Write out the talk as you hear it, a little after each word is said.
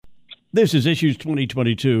This is Issues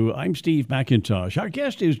 2022. I'm Steve McIntosh. Our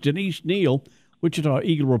guest is Denise Neil, Wichita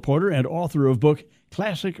Eagle reporter and author of book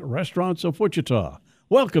Classic Restaurants of Wichita.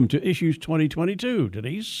 Welcome to Issues 2022,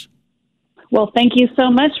 Denise. Well, thank you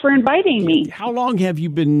so much for inviting me. How long have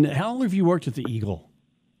you worked at the Eagle?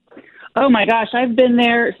 Oh my gosh, I've been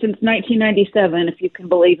there since 1997, if you can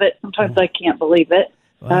believe it. Sometimes I can't believe it.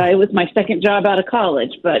 Wow. It was my second job out of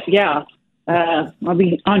college, but yeah, I'll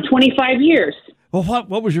be on 25 years. Well,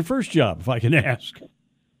 what was your first job, if I can ask?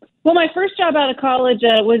 Well, my first job out of college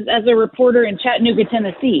was as a reporter in Chattanooga,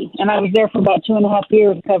 Tennessee, and I was there for about 2.5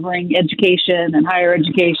 years covering education and higher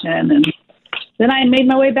education, and then I made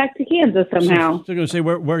my way back to Kansas somehow. So I'm going to say,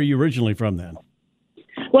 where are you originally from then?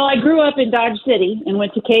 Well, I grew up in Dodge City and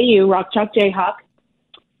went to KU, Rock Chalk Jayhawk.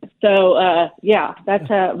 So, that's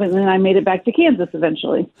and then I made it back to Kansas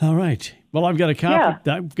eventually. All right. Well, I've got a copy.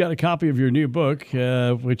 Yeah. I've got a copy of your new book,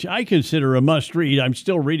 which I consider a must-read. I'm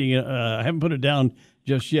still reading it. I haven't put it down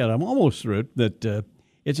just yet. I'm almost through it. But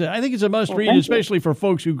I think it's a must-read, especially for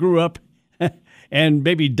folks who grew up and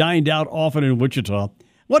maybe dined out often in Wichita.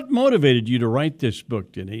 What motivated you to write this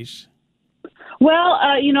book, Denise? Well,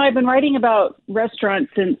 I've been writing about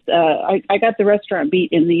restaurants since I got the restaurant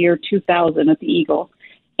beat in the year 2000 at the Eagle,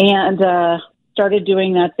 and started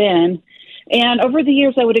doing that then. And over the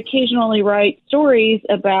years, I would occasionally write stories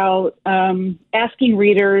about asking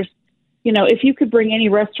readers, if you could bring any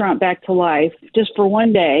restaurant back to life just for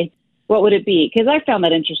one day, what would it be? Because I found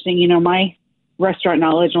that interesting. My restaurant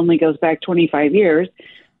knowledge only goes back 25 years.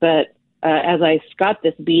 But as I got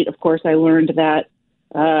this beat, of course, I learned that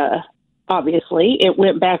obviously it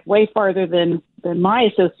went back way farther than my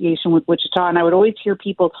association with Wichita. And I would always hear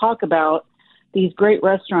people talk about these great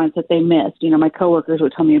restaurants that they missed. My coworkers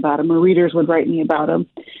would tell me about them, or readers would write me about them.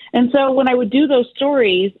 And so when I would do those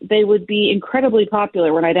stories, they would be incredibly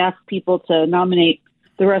popular when I'd ask people to nominate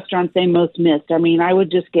the restaurants they most missed. I mean, I would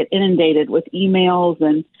just get inundated with emails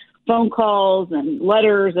and phone calls and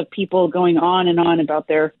letters of people going on and on about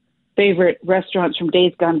their favorite restaurants from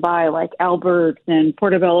days gone by, like Albert's and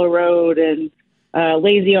Portobello Road and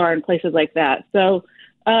Lazy R and places like that. So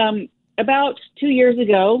about 2 years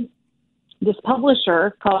ago, this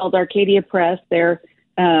publisher called Arcadia Press, they're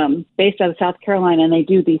based out of South Carolina, and they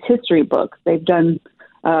do these history books. They do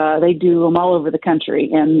them all over the country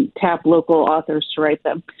and tap local authors to write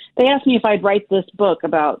them. They asked me if I'd write this book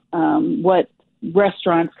about what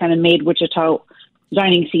restaurants kind of made Wichita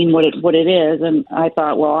dining scene what it is. And I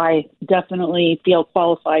thought, well, I definitely feel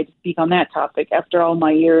qualified to speak on that topic after all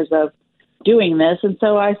my years of doing this. And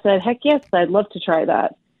so I said, heck yes, I'd love to try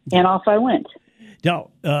that. And off I went.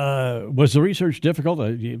 Now, was the research difficult?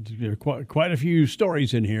 There are quite a few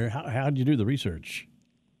stories in here. How did you do the research?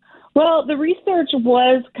 Well, the research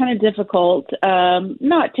was kind of difficult,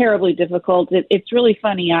 not terribly difficult. It's really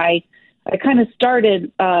funny. I kind of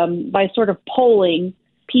started by sort of polling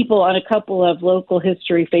people on a couple of local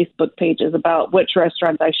history Facebook pages about which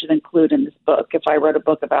restaurants I should include in this book if I wrote a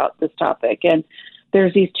book about this topic. And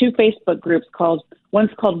there's these two Facebook groups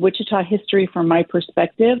one's called Wichita History from My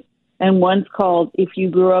Perspective, and one's called If You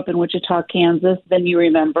Grew Up in Wichita, Kansas, Then You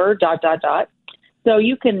Remember, ... So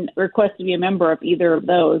you can request to be a member of either of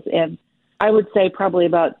those. And I would say probably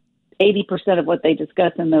about 80% of what they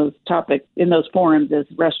discuss in those topics, in those forums, is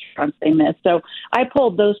restaurants they miss. So I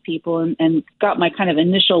polled those people and got my kind of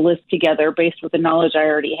initial list together based with the knowledge I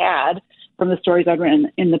already had from the stories I'd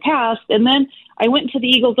written in the past. And then I went to the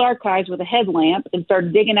Eagle's archives with a headlamp and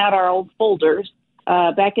started digging out our old folders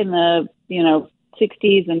back in the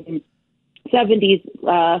 60s and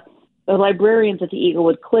 70s. The librarians at the Eagle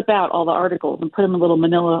would clip out all the articles and put them in little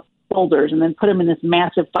manila folders and then put them in this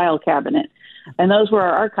massive file cabinet. And those were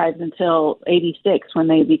our archives until 86 when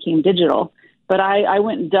they became digital. But I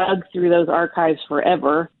went and dug through those archives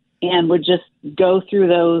forever and would just go through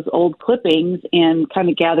those old clippings and kind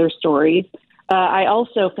of gather stories. I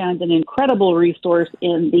also found an incredible resource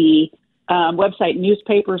in the website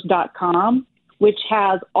newspapers.com, which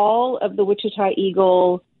has all of the Wichita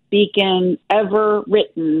Eagle Beacon ever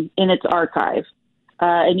written in its archive.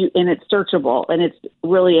 And it's searchable, and it's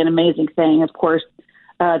really an amazing thing. Of course,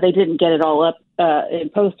 they didn't get it all up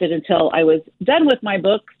and posted until I was done with my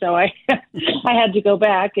book, so I I had to go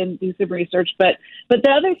back and do some research. But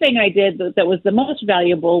the other thing I did that was the most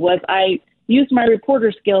valuable was I used my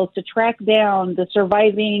reporter skills to track down the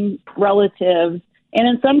surviving relatives, and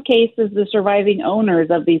in some cases, the surviving owners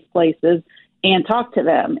of these places, and talk to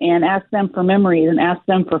them and ask them for memories and ask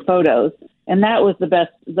them for photos. And that was the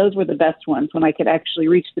best. Those were the best ones when I could actually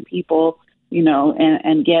reach the people,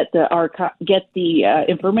 and get the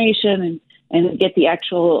information and get the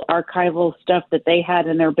actual archival stuff that they had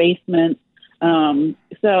in their basement.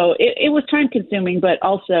 So it was time consuming, but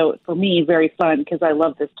also for me, very fun because I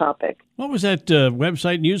love this topic. What was that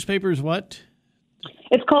website? Newspapers what?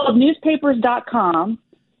 It's called newspapers.com,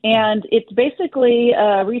 and it's basically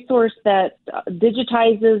a resource that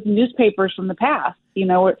digitizes newspapers from the past.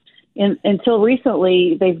 Until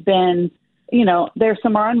recently, they've been, there's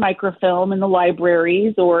some are on microfilm in the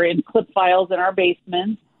libraries or in clip files in our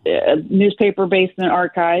basements, newspaper basement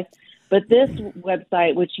archives. But this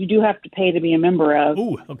website, which you do have to pay to be a member of,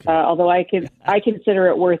 although I consider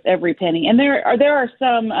it worth every penny. And there are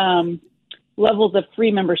some levels of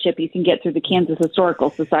free membership you can get through the Kansas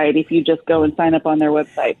Historical Society if you just go and sign up on their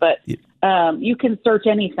website. But you can search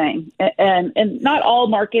anything, and not all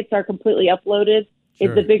markets are completely uploaded.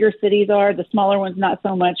 Sure. The bigger cities are, the smaller ones not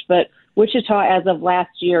so much. But Wichita, as of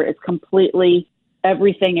last year, is completely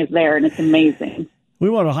everything is there, and it's amazing. We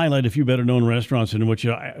want to highlight a few better-known restaurants in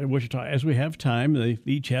Wichita as we have time. They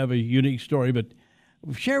each have a unique story, but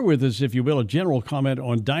share with us, if you will, a general comment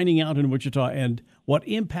on dining out in Wichita and what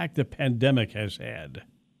impact the pandemic has had.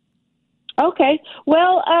 Okay.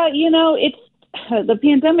 Well, the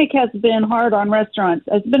pandemic has been hard on restaurants.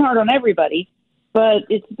 It's been hard on everybody, but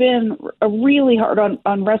it's been really hard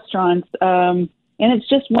on restaurants, and it's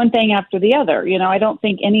just one thing after the other. I don't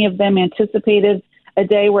think any of them anticipated a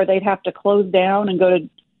day where they'd have to close down and go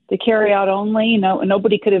to carry out only.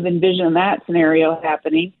 Nobody could have envisioned that scenario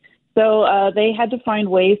happening. So they had to find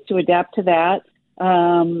ways to adapt to that.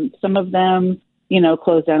 Some of them,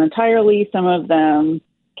 closed down entirely. Some of them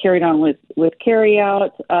carried on with carry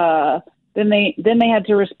out. Then they had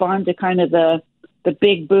to respond to kind of the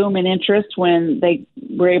big boom in interest when they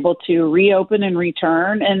were able to reopen and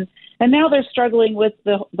return. And now they're struggling with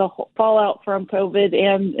the fallout from COVID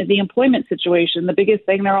and the employment situation. The biggest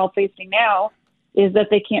thing they're all facing now is that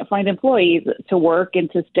they can't find employees to work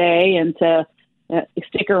and to stay and to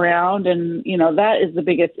stick around. And, that is the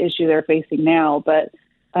biggest issue they're facing now. But,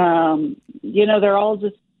 they're all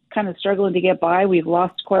just kind of struggling to get by. We've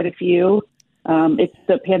lost quite a few.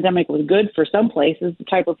 The pandemic was good for some places, the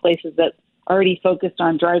type of places that already focused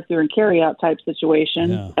on drive-through and carry-out type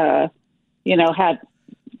situations, had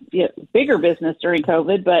bigger business during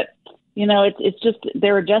COVID, but it's just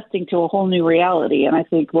they're adjusting to a whole new reality. And I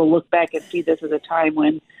think we'll look back and see this as a time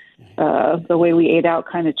when the way we ate out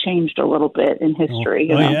kind of changed a little bit in history.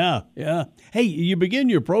 Yeah. Hey, you begin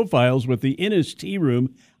your profiles with the Innis Tea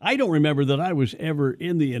Room. I don't remember that I was ever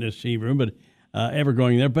in the Innis Tea Room, but ever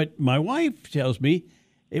going there. But my wife tells me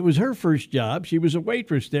it was her first job. She was a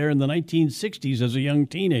waitress there in the 1960s as a young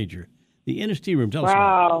teenager. The Innis Tea Room. Tell us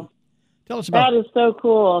about it. Tell us about that. Is so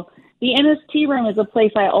cool. The Innis Tea Room is a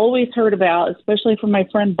place I always heard about, especially from my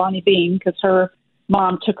friend Bonnie Bean, because her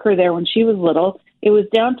mom took her there when she was little. It was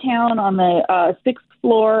downtown on the sixth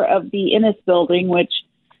floor of the Innis building, which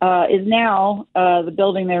is now the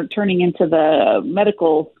building they're turning into the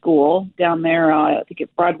medical school down there. I think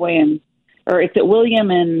it's Broadway it's at William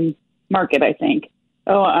and Market, I think.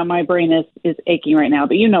 My brain is aching right now,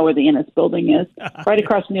 but you know where the Innis building is, right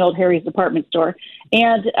across from the old Harry's department store.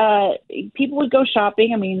 And people would go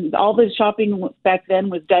shopping. I mean, all the shopping back then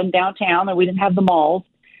was done downtown, and we didn't have the malls.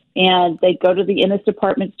 And they'd go to the Innis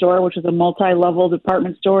department store, which was a multi-level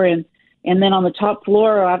department store. And then on the top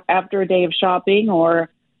floor, after a day of shopping, or,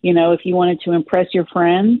 if you wanted to impress your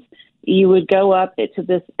friends, you would go up to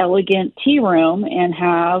this elegant tea room and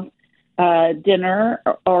have dinner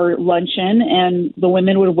or luncheon, and the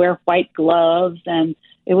women would wear white gloves, and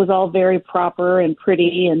it was all very proper and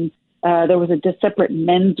pretty. And there was a separate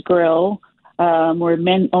men's grill where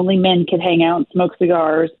only men could hang out and smoke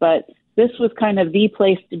cigars. But this was kind of the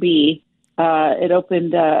place to be. It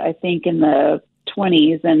opened, I think, in the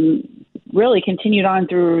 20s and really continued on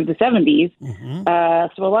through the 70s. Mm-hmm.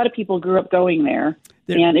 So a lot of people grew up going there.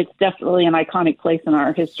 And it's definitely an iconic place in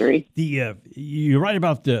our history. You write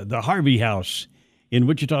about the Harvey House in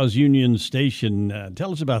Wichita's Union Station.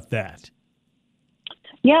 Tell us about that.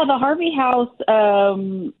 Yeah, the Harvey House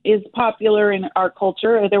is popular in our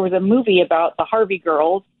culture. There was a movie about the Harvey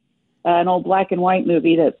girls, an old black and white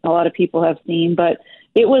movie that a lot of people have seen. But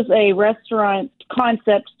it was a restaurant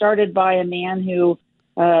concept started by a man who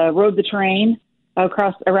rode the train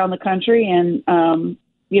around the country and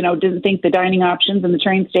didn't think the dining options and the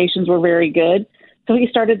train stations were very good. So he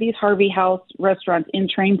started these Harvey House restaurants in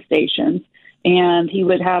train stations, and he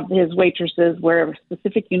would have his waitresses wear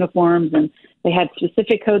specific uniforms, and they had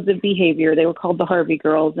specific codes of behavior. They were called the Harvey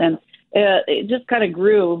girls, and it just kind of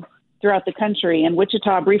grew throughout the country. And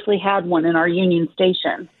Wichita briefly had one in our Union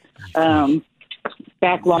Station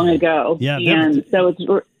back long ago. Yeah. And so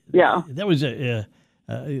it's, yeah. That was a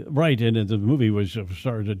Right, and the movie was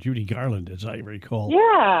starred Judy Garland, as I recall.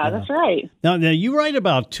 Yeah, that's right. Now, you write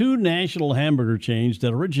about two national hamburger chains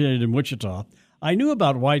that originated in Wichita. I knew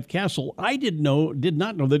about White Castle. I did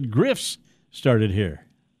not know that Griff's started here.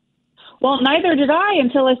 Well, neither did I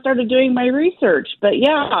until I started doing my research. But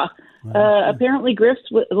yeah, apparently Griff's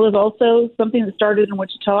was also something that started in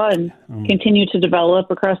Wichita and continued to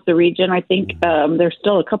develop across the region. I think there's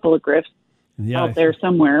still a couple of Griff's out there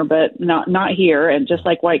somewhere, but not here. And just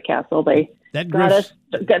like White Castle, they got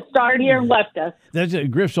started here and left us. That's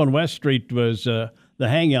Griff's on West Street was the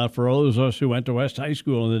hangout for all those of us who went to West High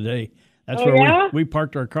School in the day. That's where we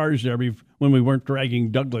parked our cars there when we weren't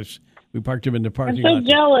dragging Douglas. We parked him in the parking lot. I'm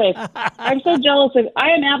so jealous. I'm so jealous. I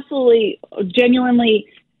am absolutely, genuinely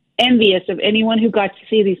envious of anyone who got to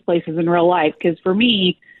see these places in real life. Because for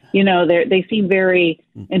me, they seem very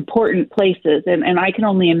important places, and I can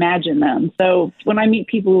only imagine them. So when I meet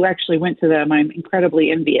people who actually went to them, I'm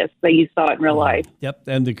incredibly envious that you saw it in real life. Yep,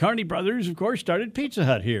 and the Carney brothers, of course, started Pizza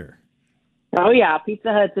Hut here. Oh, yeah,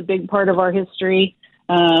 Pizza Hut's a big part of our history.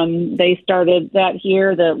 They started that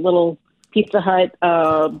here, the little Pizza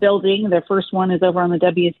Hut building. Their first one is over on the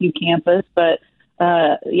WSU campus. But,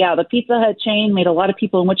 the Pizza Hut chain made a lot of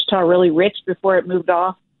people in Wichita really rich before it moved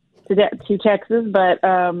off to Texas, but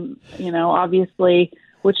obviously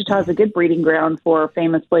Wichita is a good breeding ground for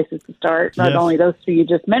famous places to start. Not only those two you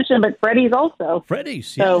just mentioned, but Freddy's also. Freddy's,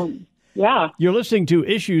 so yeah. You're listening to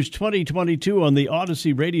Issues 2022 on the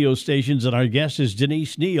Odyssey radio stations, and our guest is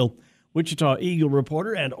Denise Neil, Wichita Eagle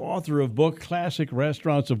reporter and author of book Classic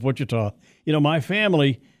Restaurants of Wichita. My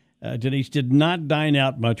family, Denise, did not dine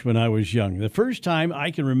out much when I was young. The first time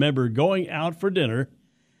I can remember going out for dinner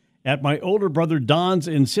at my older brother Don's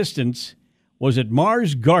insistence was at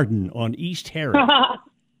Mars Garden on East Harry.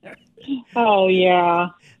 Oh, yeah.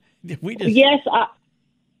 Yes.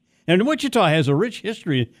 And Wichita has a rich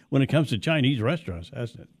history when it comes to Chinese restaurants,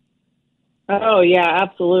 hasn't it? Oh, yeah,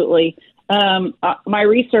 absolutely. My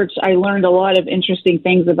research, I learned a lot of interesting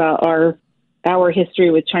things about our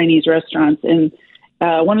history with Chinese restaurants. And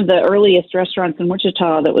one of the earliest restaurants in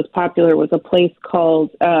Wichita that was popular was a place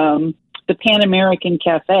called the Pan American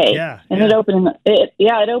Cafe. It opened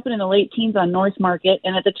in the late teens on North Market.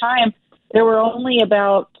 And at the time, there were only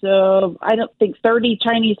about, 30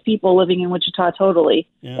 Chinese people living in Wichita totally.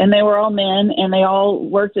 Yeah. And they were all men, and they all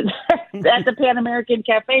worked at the Pan American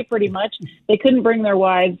Cafe pretty much. They couldn't bring their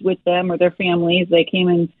wives with them or their families. They came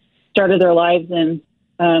and started their lives in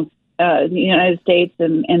the United States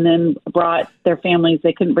and then brought their families.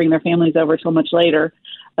 They couldn't bring their families over till much later.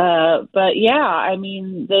 But yeah, I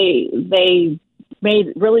mean, they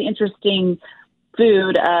made really interesting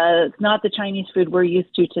food. It's not the Chinese food we're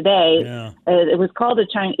used to today. Yeah. It was called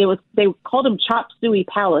they called them chop suey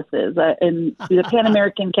palaces. And the Pan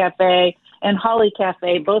American Cafe and Holly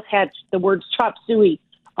Cafe both had the words chop suey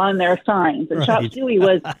on their signs. And chop suey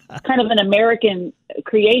was kind of an American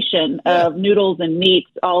creation of noodles and meats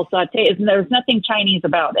all sauteed. And there was nothing Chinese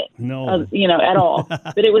about it, at all.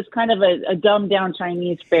 But it was kind of a dumbed down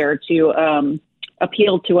Chinese fare to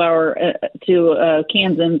appeal to our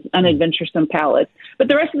Kansans' unadventuresome palates. But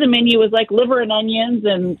the rest of the menu was like liver and onions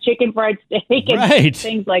and chicken fried steak and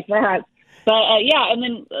things like that. But and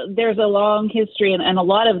then there's a long history, and a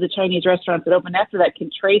lot of the Chinese restaurants that opened after that can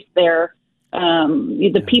trace their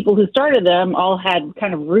the people who started them all had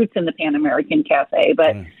kind of roots in the Pan American Cafe.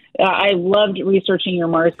 But I loved researching your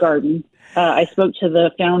Mars Garden. I spoke to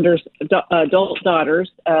the founder's adult daughters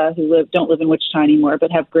who don't live in Wichita anymore,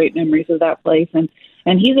 but have great memories of that place. And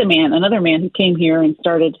he's another man who came here and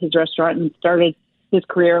started his restaurant and started his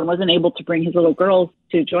career and wasn't able to bring his little girls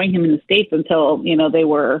to join him in the States until, they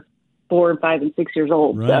were 4, 5, and 6 years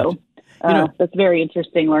old. Right. So that's very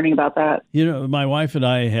interesting learning about that. My wife and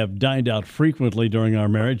I have dined out frequently during our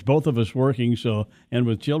marriage, both of us working, and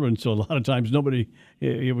with children. So a lot of times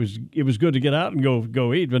it was good to get out and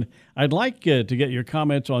go eat. But I'd like to get your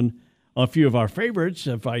comments on a few of our favorites,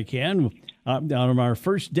 if I can. On our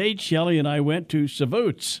first date, Shelley and I went to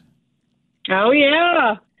Savoots. Oh,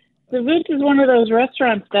 yeah. Savoots is one of those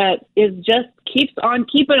restaurants that just keeps on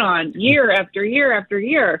keeping on year after year after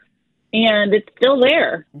year. And it's still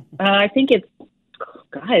there. I think it's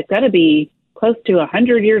got to be close to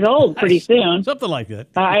 100 years old pretty soon. Something like that.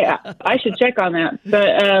 I should check on that.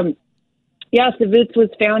 But Savoots was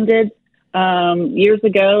founded years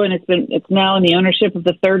ago, and it's now in the ownership of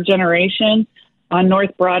the third generation on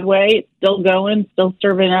North Broadway. It's still going, still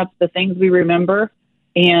serving up the things we remember.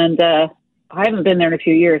 And I haven't been there in a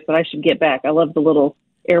few years, but I should get back. I love the little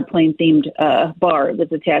airplane-themed bar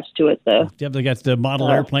that's attached to it. They got the model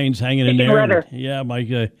airplanes hanging in there. Rudder. Yeah,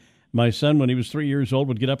 my son, when he was 3 years old,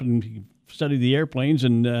 would get up and study the airplanes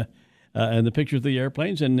and the pictures of the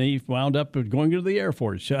airplanes, and he wound up going to the Air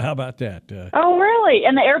Force. So how about that? Oh, really?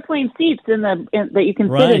 And the airplane seats that you can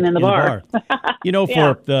sit in the bar. You know,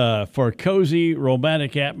 for a cozy,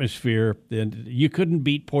 romantic atmosphere, and you couldn't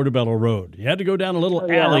beat Portobello Road. You had to go down a little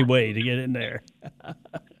alleyway to get in there.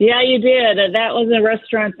 Yeah, you did. That was a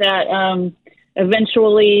restaurant that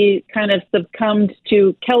eventually kind of succumbed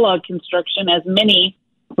to Kellogg construction, as many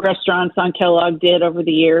restaurants on Kellogg did over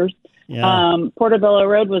the years. Yeah. Portobello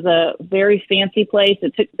Road was a very fancy place.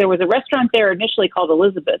 There was a restaurant there initially called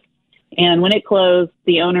Elizabeth, and when it closed,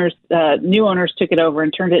 the new owners took it over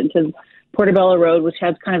and turned it into Portobello Road, which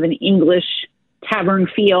has kind of an English tavern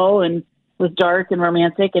feel and was dark and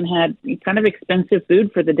romantic and had kind of expensive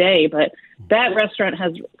food for the day. But that restaurant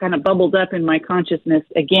has kind of bubbled up in my consciousness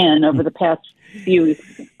again over the past few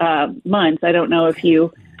months. I don't know if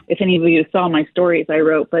any of you saw my stories I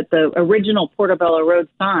wrote, but the original Portobello Road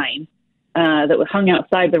sign that was hung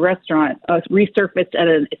outside the restaurant resurfaced at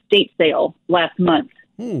an estate sale last month.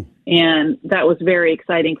 And that was very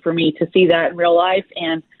exciting for me to see that in real life.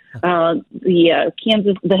 And the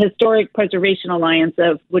Historic Preservation Alliance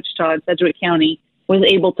of Wichita and Sedgwick County was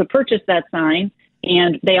able to purchase that sign,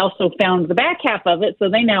 and they also found the back half of it, so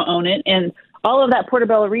they now own it. And all of that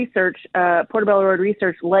Portobello Road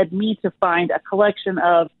research led me to find a collection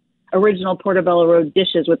of original Portobello Road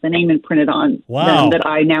dishes with the name imprinted on them that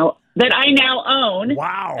I now own.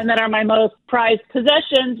 Wow. And that are my most prized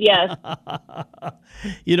possessions. Yes.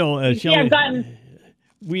 You know, Shelley,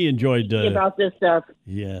 we enjoyed about this stuff.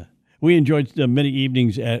 Yeah, we enjoyed many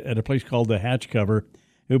evenings at a place called the Hatch Cover.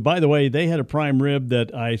 Who, by the way, they had a prime rib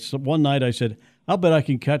that one night I said, "I'll bet I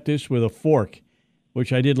can cut this with a fork,"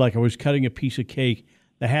 which I did like I was cutting a piece of cake.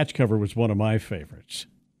 The Hatch Cover was one of my favorites.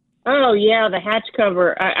 Oh yeah, the Hatch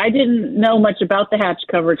Cover. I didn't know much about the Hatch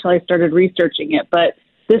Cover until I started researching it, but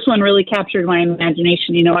this one really captured my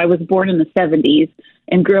imagination. You know, I was born in the 70s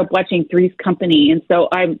and grew up watching Three's Company, and so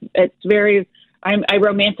I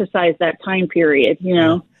romanticize that time period, you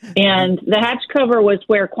know. And the Hatch Cover was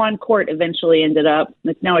where Quan Court eventually ended up.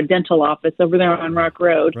 It's now a dental office over there on Rock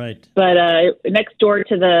Road. Right. But next door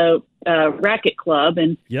to the racket club,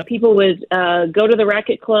 and people would go to the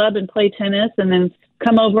racket club and play tennis and then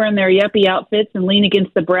come over in their yuppie outfits and lean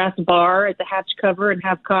against the brass bar at the Hatch Cover and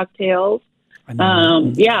have cocktails.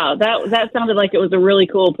 That sounded like it was a really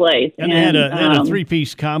cool place. And they had a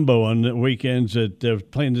three-piece combo on the weekends at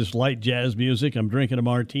playing this light jazz music. I'm drinking a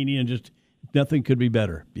martini, and just nothing could be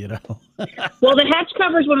better, you know. Well, the Hatch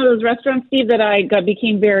Cover is one of those restaurants, Steve, that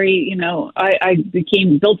became very, you know, I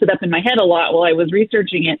built it up in my head a lot while I was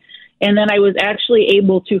researching it. And then I was actually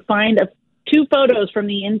able to find two photos from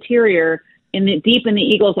the interior deep in the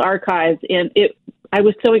Eagles archives, and I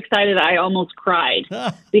was so excited I almost cried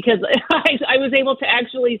because I was able to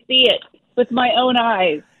actually see it with my own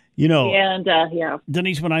eyes. You know, and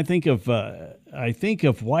Denise, when I think of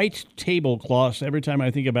white tablecloths, every time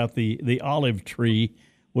I think about the olive tree,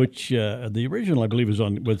 which the original I believe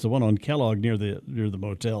was the one on Kellogg near the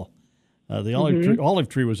motel. The olive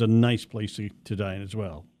tree was a nice place to dine as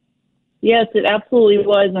well. Yes, it absolutely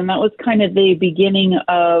was, and that was kind of the beginning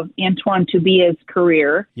of Antoine Toubia's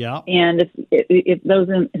career. Yeah. And if those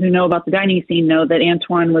who know about the dining scene know that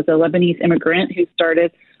Antoine was a Lebanese immigrant who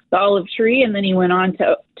started the Olive Tree, and then he went on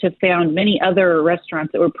to found many other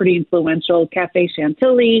restaurants that were pretty influential. Café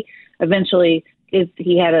Chantilly. Eventually,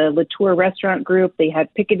 he had a Latour restaurant group. They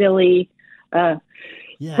had Piccadilly.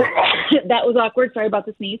 That was awkward. Sorry about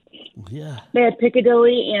the sneeze. Yeah. They had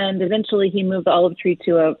Piccadilly, and eventually he moved the Olive Tree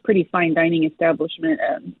to a pretty fine dining establishment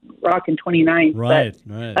at Rock and 29th. Right.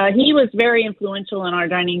 He was very influential in our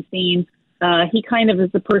dining scene. He kind of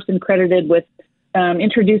is the person credited with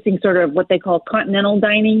introducing sort of what they call continental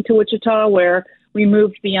dining to Wichita, where we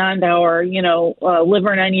moved beyond our,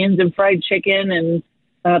 liver and onions and fried chicken and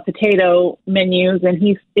potato menus, and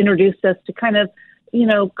he's introduced us to kind of,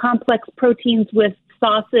 complex proteins with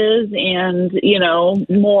sauces and,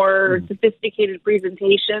 more sophisticated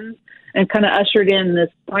presentations, and kind of ushered in this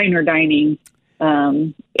finer dining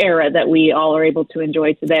era that we all are able to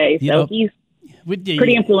enjoy today. So he's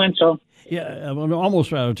pretty influential. Yeah, well,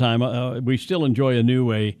 almost out of time. We still enjoy a New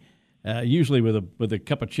Way, usually with a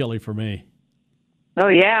cup of chili for me. Oh,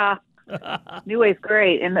 yeah. New Way's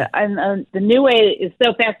great. And the New Way is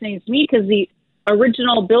so fascinating to me because the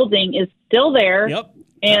original building is still there. Yep.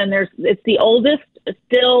 And it's the oldest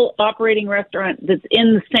still operating restaurant that's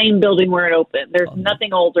in the same building where it opened. There's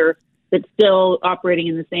nothing older that's still operating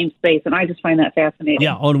in the same space. And I just find that fascinating.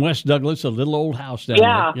 Yeah, on West Douglas, a little old house down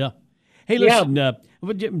there. Yeah. Hey, listen,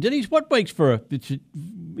 Denise, what makes for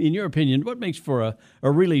in your opinion, what makes for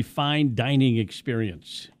a really fine dining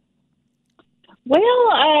experience? Well,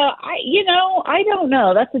 I don't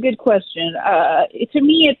know. That's a good question. To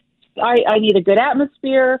me, I need a good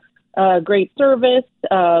atmosphere, great service,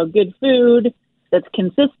 good food that's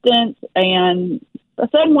consistent, and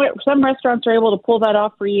some restaurants are able to pull that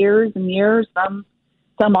off for years and years. Some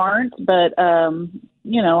aren't, but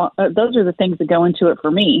those are the things that go into it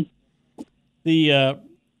for me. We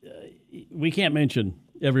can't mention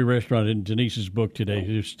every restaurant in Denise's book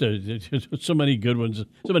today. There's so many good ones,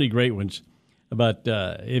 so many great ones. But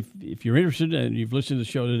if you're interested and you've listened to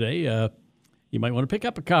the show today, you might want to pick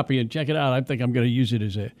up a copy and check it out. I think I'm going to use it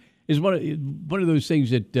as one of those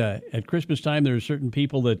things that at Christmas time there are certain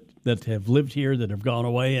people that have lived here that have gone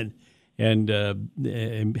away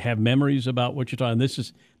and have memories about Wichita. And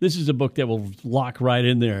this is a book that will lock right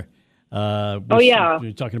in there.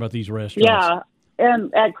 You're talking about these restaurants. Yeah.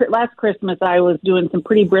 And last Christmas, I was doing some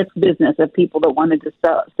pretty brisk business of people that wanted to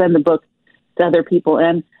send the book to other people.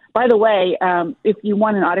 And by the way, if you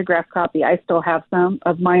want an autographed copy, I still have some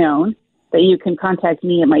of my own that you can contact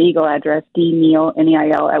me at my Eagle address, dneil,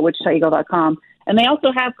 Neil, at wichitaeagle.com. And they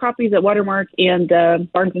also have copies at Watermark and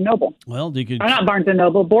Barnes & Noble. Well, you could... not Barnes &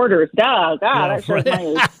 Noble, Borders. Duh, God, that shows my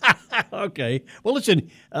age. Okay. Well, listen,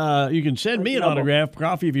 you can send me an autographed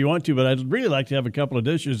copy if you want to, but I'd really like to have a couple of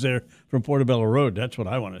dishes there from Portobello Road. That's what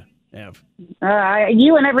I want to have.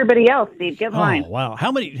 You and everybody else, Steve. Get mine. Oh, wow.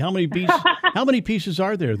 How many pieces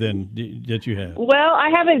are there then that you have? Well, I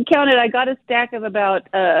haven't counted. I got a stack of about,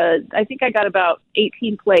 I think I got about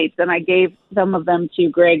 18 plates, and I gave some of them to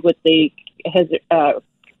Greg with the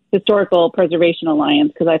Historical Preservation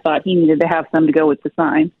Alliance because I thought he needed to have some to go with the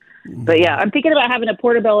sign. But yeah, I'm thinking about having a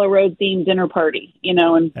Portobello Road themed dinner party, and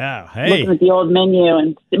looking at the old menu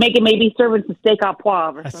and maybe serving some steak au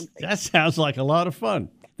poivre or something. That sounds like a lot of fun.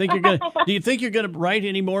 Do you think you're going to write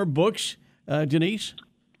any more books, Denise?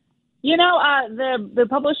 The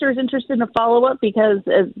publisher is interested in a follow-up because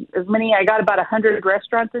I got about 100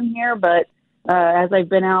 restaurants in here, but as I've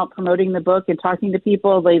been out promoting the book and talking to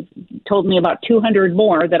people, they've told me about 200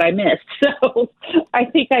 more that I missed. So I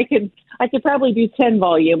think I could probably do 10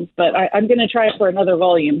 volumes, but I'm going to try for another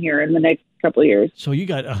volume here in the next couple of years. So you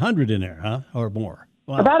got 100 in there, huh? Or more?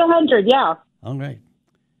 Wow. About 100, yeah. All right.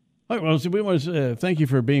 All right, well, so we want to thank you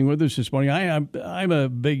for being with us this morning. I'm a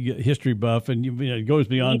big history buff, and it goes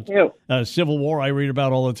beyond Civil War. I read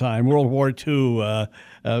about all the time. World War II.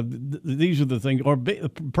 These are the things, or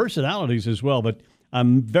personalities as well. But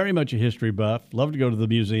I'm very much a history buff. Love to go to the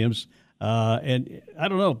museums, and I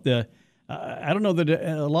don't know. I don't know that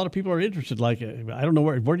a lot of people are interested. I don't know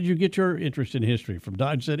where did you get your interest in history from?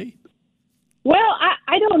 Dodge City? Well,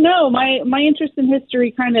 I don't know. My interest in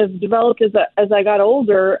history kind of developed as I got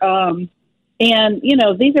older. And,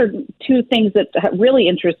 these are two things that really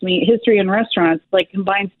interest me. History and restaurants,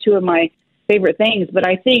 combines two of my favorite things. But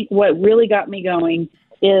I think what really got me going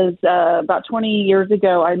is about 20 years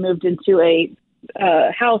ago, I moved into a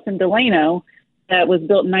house in Delano that was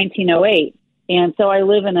built in 1908. And so I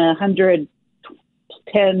live in a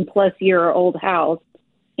 110-plus-year-old house.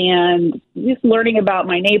 And just learning about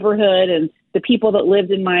my neighborhood and the people that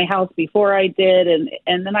lived in my house before I did.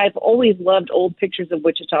 And then I've always loved old pictures of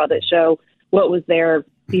Wichita that show what was there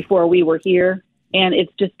before we were here. And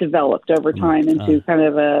it's just developed over time into kind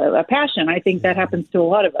of a passion. I think that happens to a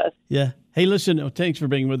lot of us. Yeah. Hey, listen, thanks for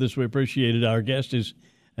being with us. We appreciate it. Our guest is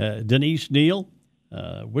Denise Neil,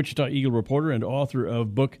 Wichita Eagle reporter and author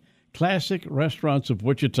of book Classic Restaurants of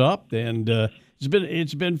Wichita. And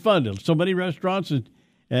it's been fun. So many restaurants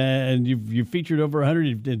and you've featured over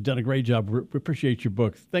 100. You've done a great job. We appreciate your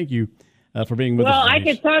book. Thank you for being with us. Well, I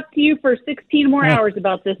could talk to you for 16 more hours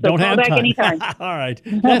about this, so call back anytime. All right.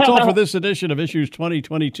 That's all for this edition of Issues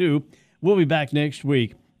 2022. We'll be back next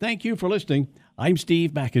week. Thank you for listening. I'm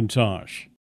Steve McIntosh.